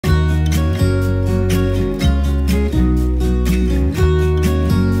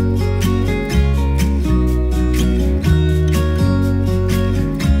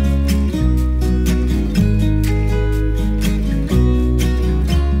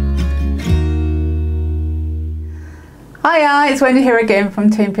Hiya, it's Wendy here again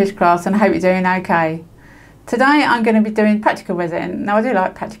from Toonpish Crafts, and I hope you're doing okay. Today I'm going to be doing practical resin. Now I do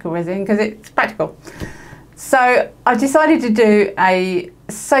like practical resin because it's practical. So I decided to do a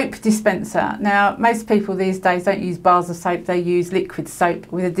soap dispenser. Now most people these days don't use bars of soap, they use liquid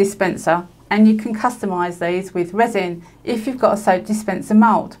soap with a dispenser, and you can customise these with resin if you've got a soap dispenser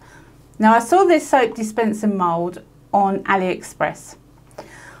mould. Now I saw this soap dispenser mould on AliExpress.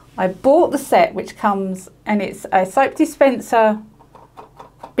 I bought the set which comes, and it's a soap dispenser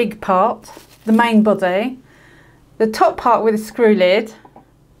big part, the main body, the top part with a screw lid,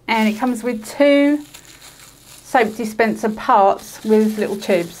 and it comes with two soap dispenser parts with little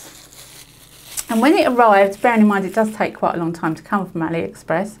tubes. And when it arrived, bearing in mind it does take quite a long time to come from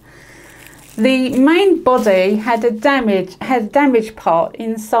AliExpress, the main body had a damaged part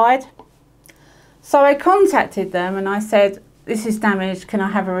inside. So I contacted them and I said, "This is damaged, can I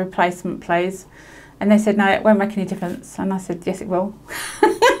have a replacement please?" And they said, "No, it won't make any difference." And I said, "Yes it will."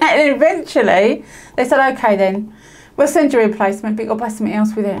 And eventually they said, "Okay then, we'll send you a replacement, but you've got to buy something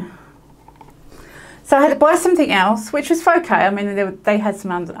else with it." So I had to buy something else, which was okay. I mean, they had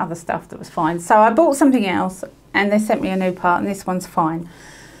some other stuff that was fine. So I bought something else and they sent me a new part, and this one's fine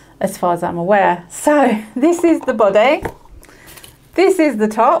as far as I'm aware. So this is the body, this is the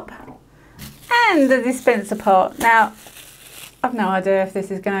top, and the dispenser part. Now I've no idea if this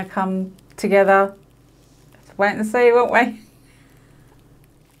is going to come together. Let's wait and see, won't we?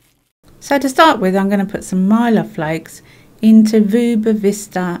 So to start with, I'm going to put some Flakes into Vuba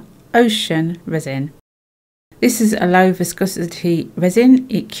Vista Ocean resin. This is a low viscosity resin.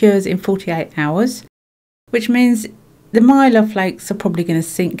 It cures in 48 hours, which means the Flakes are probably going to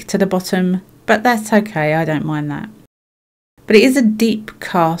sink to the bottom, but that's okay, I don't mind that. But it is a deep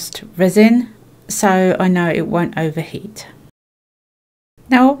cast resin, so I know it won't overheat.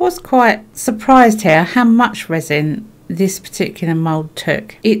 Now I was quite surprised here how much resin this particular mould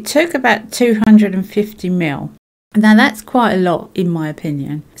took. It took about 250 ml. Now that's quite a lot in my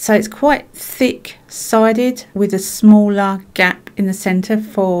opinion. So it's quite thick sided with a smaller gap in the centre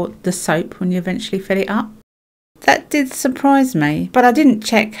for the soap when you eventually fill it up. That did surprise me, but I didn't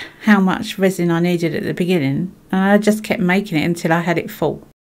check how much resin I needed at the beginning, and I just kept making it until I had it full.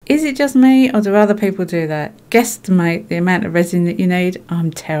 Is it just me, or do other people do that? Guesstimate the amount of resin that you need.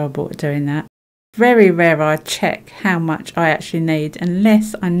 I'm terrible at doing that. Very rare I check how much I actually need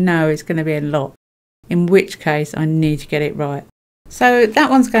unless I know it's going to be a lot, in which case I need to get it right. So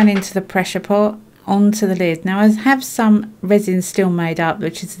that one's going into the pressure pot, onto the lid. Now I have some resin still made up,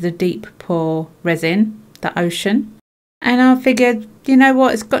 which is the deep pour resin, the ocean. And I figured, you know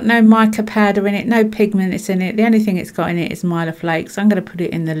what, it's got no mica powder in it, no pigments in it. The only thing it's got in it is Flakes. So I'm going to put it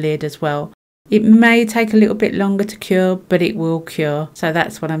in the lid as well. It may take a little bit longer to cure, but it will cure. So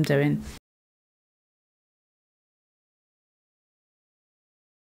that's what I'm doing.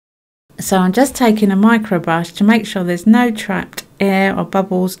 So I'm just taking a micro brush to make sure there's no trapped air or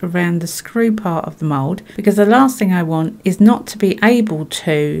bubbles around the screw part of the mould, because the last thing I want is not to be able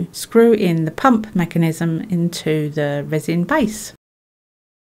to screw in the pump mechanism into the resin base.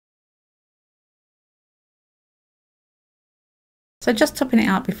 So just topping it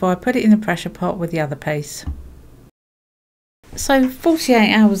up before I put it in the pressure pot with the other piece. So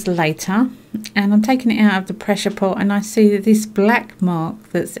 48 hours later, and I'm taking it out of the pressure pot, and I see this black mark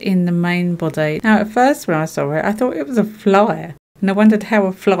that's in the main body. Now at first when I saw it, I thought it was a fly, and I wondered how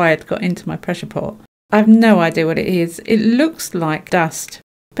a fly had got into my pressure pot. I have no idea what it is. It looks like dust,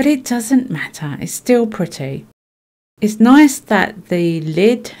 but it doesn't matter, it's still pretty. It's nice that the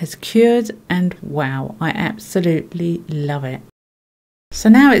lid has cured, and wow, I absolutely love it. So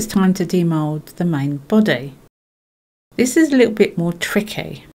now it's time to demould the main body. This is a little bit more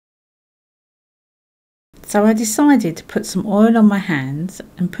tricky. So I decided to put some oil on my hands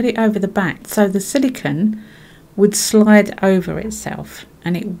and put it over the back so the silicone would slide over itself,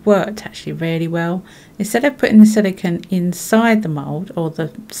 and it worked actually really well. Instead of putting the silicone inside the mould, or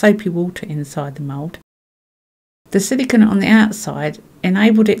the soapy water inside the mould, the silicone on the outside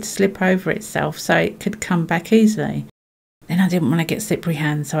enabled it to slip over itself so it could come back easily. Then I didn't want to get slippery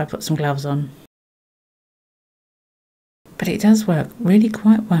hands, so I put some gloves on. But it does work really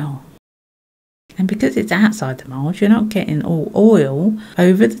quite well. And because it's outside the mould, you're not getting all oil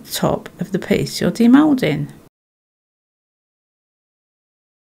over the top of the piece you're demoulding.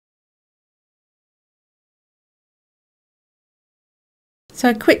 So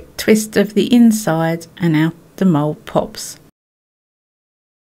a quick twist of the inside and out the mould pops.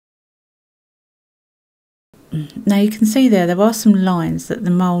 Now you can see there are some lines that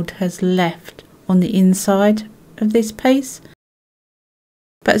the mould has left on the inside of this piece,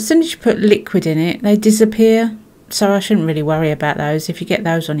 but as soon as you put liquid in it, they disappear. so I shouldn't really worry about those if you get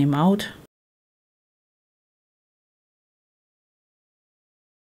those on your mould.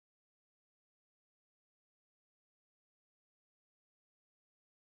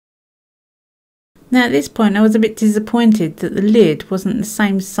 Now at this point I was a bit disappointed that the lid wasn't the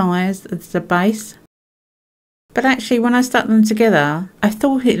same size as the base. But actually when I stuck them together, I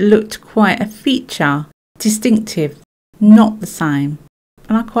thought it looked quite a feature, distinctive, not the same.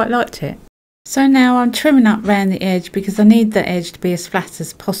 And I quite liked it. So now I'm trimming up round the edge because I need the edge to be as flat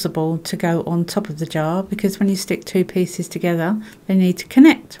as possible to go on top of the jar, because when you stick two pieces together, they need to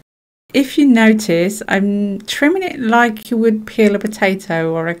connect. If you notice, I'm trimming it like you would peel a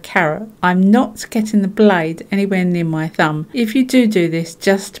potato or a carrot. I'm not getting the blade anywhere near my thumb. If you do this,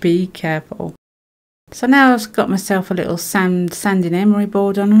 just be careful. So now I've got myself a little sanding emery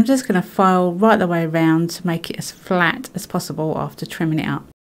board on. I'm just going to file right the way around to make it as flat as possible after trimming it up.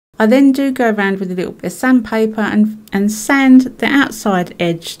 I then do go around with a little bit of sandpaper and sand the outside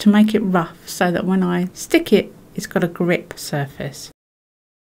edge to make it rough so that when I stick it, it's got a grip surface.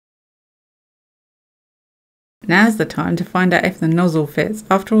 Now's the time to find out if the nozzle fits.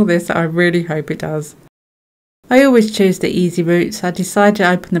 After all this, I really hope it does. I always choose the easy route, so I decide to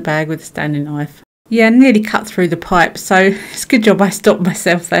open the bag with a Stanley knife. Yeah, I nearly cut through the pipe, so it's a good job I stopped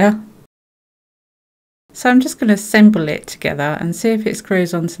myself there. So I'm just going to assemble it together and see if it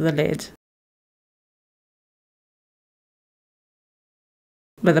screws onto the lid.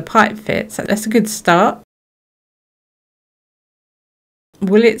 Well, the pipe fits, so that's a good start.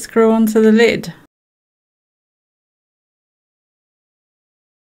 Will it screw onto the lid?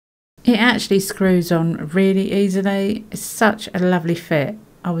 It actually screws on really easily. It's such a lovely fit.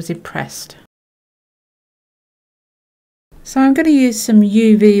 I was impressed. So I'm going to use some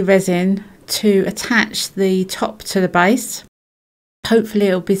UV resin to attach the top to the base. Hopefully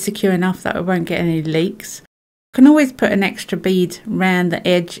it'll be secure enough that I won't get any leaks. I can always put an extra bead around the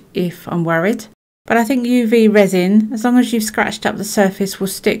edge if I'm worried. But I think UV resin, as long as you've scratched up the surface, will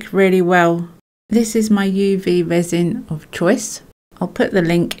stick really well. This is my UV resin of choice. I'll put the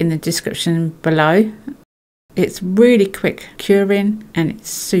link in the description below. It's really quick curing and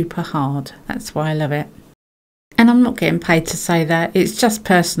it's super hard. That's why I love it. And I'm not getting paid to say that, it's just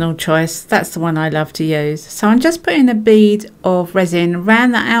personal choice. That's the one I love to use. So I'm just putting a bead of resin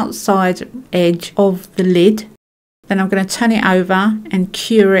around the outside edge of the lid. Then I'm going to turn it over and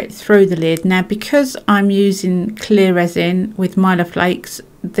cure it through the lid. Now because I'm using clear resin with Flakes,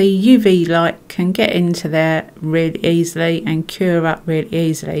 the UV light can get into there really easily and cure up really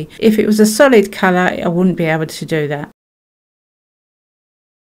easily. If it was a solid colour, I wouldn't be able to do that.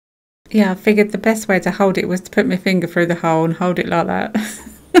 Yeah, I figured the best way to hold it was to put my finger through the hole and hold it like that.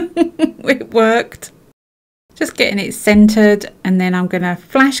 It worked. Just getting it centred, and then I'm going to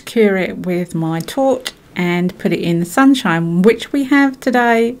flash cure it with my torch and put it in the sunshine, which we have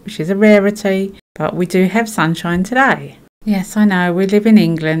today, which is a rarity, but we do have sunshine today. Yes, I know, we live in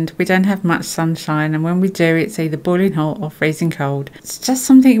England, we don't have much sunshine, and when we do, it's either boiling hot or freezing cold. It's just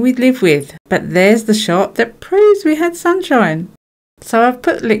something we live with. But there's the shot that proves we had sunshine. So I've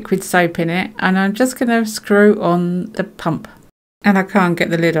put liquid soap in it, and I'm just going to screw on the pump. And I can't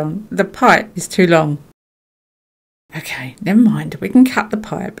get the lid on. The pipe is too long. Okay, never mind. We can cut the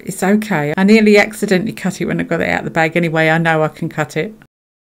pipe. It's okay. I nearly accidentally cut it when I got it out of the bag. Anyway, I know I can cut it.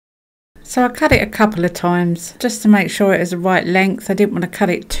 So I cut it a couple of times just to make sure it is the right length. I didn't want to cut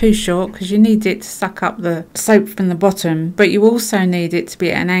it too short because you need it to suck up the soap from the bottom, but you also need it to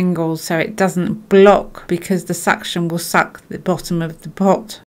be at an angle so it doesn't block, because the suction will suck the bottom of the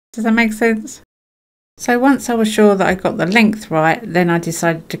pot. Does that make sense? So once I was sure that I got the length right, then I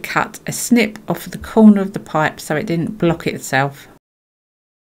decided to cut a snip off the corner of the pipe so it didn't block itself.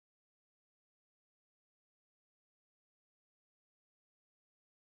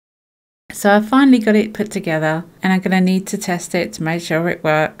 So I finally got it put together, and I'm going to need to test it to make sure it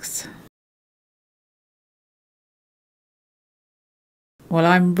works. Well,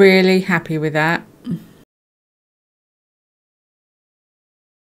 I'm really happy with that.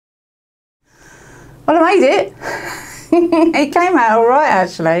 Well, I made it. It came out all right,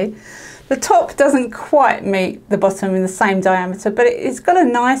 actually. The top doesn't quite meet the bottom in the same diameter, but it's got a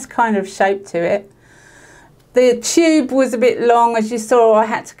nice kind of shape to it. The tube was a bit long, as you saw. I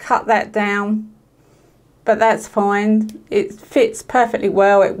had to cut that down, but that's fine. It fits perfectly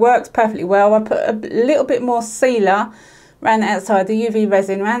well. It works perfectly well. I put a little bit more sealer around the outside, the UV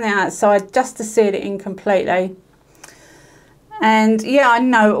resin around the outside, just to seal it in completely. And yeah, I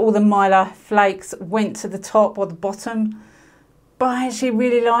know all the flakes went to the top or the bottom, but I actually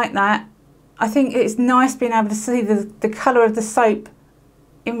really like that. I think it's nice being able to see the colour of the soap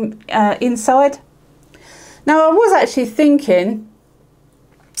inside. Now I was actually thinking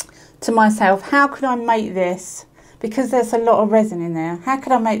to myself, how could I make this, because there's a lot of resin in there, how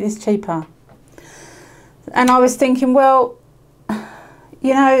could I make this cheaper? And I was thinking, well,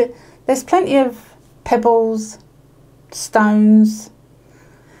 you know, there's plenty of pebbles, stones,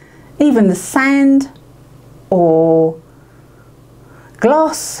 even the sand or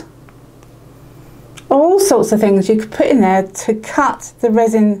glass, all sorts of things you could put in there to cut the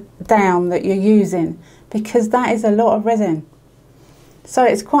resin down that you're using, because that is a lot of resin. So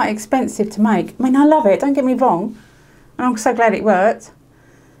it's quite expensive to make. I mean, I love it, don't get me wrong, and I'm so glad it worked,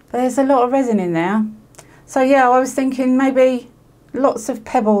 but there's a lot of resin in there. So yeah, I was thinking maybe lots of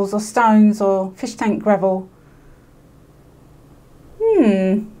pebbles or stones or fish tank gravel.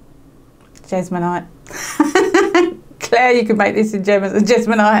 Jesmonite. Claire, you could make this in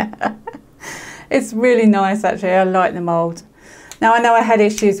Jesmonite. It's really nice actually, I like the mould. Now I know I had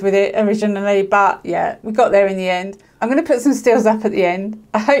issues with it originally, but yeah, we got there in the end. I'm going to put some stills up at the end.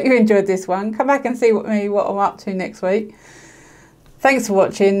 I hope you enjoyed this one. Come back and see what I'm up to next week. Thanks for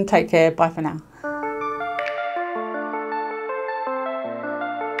watching, take care, bye for now.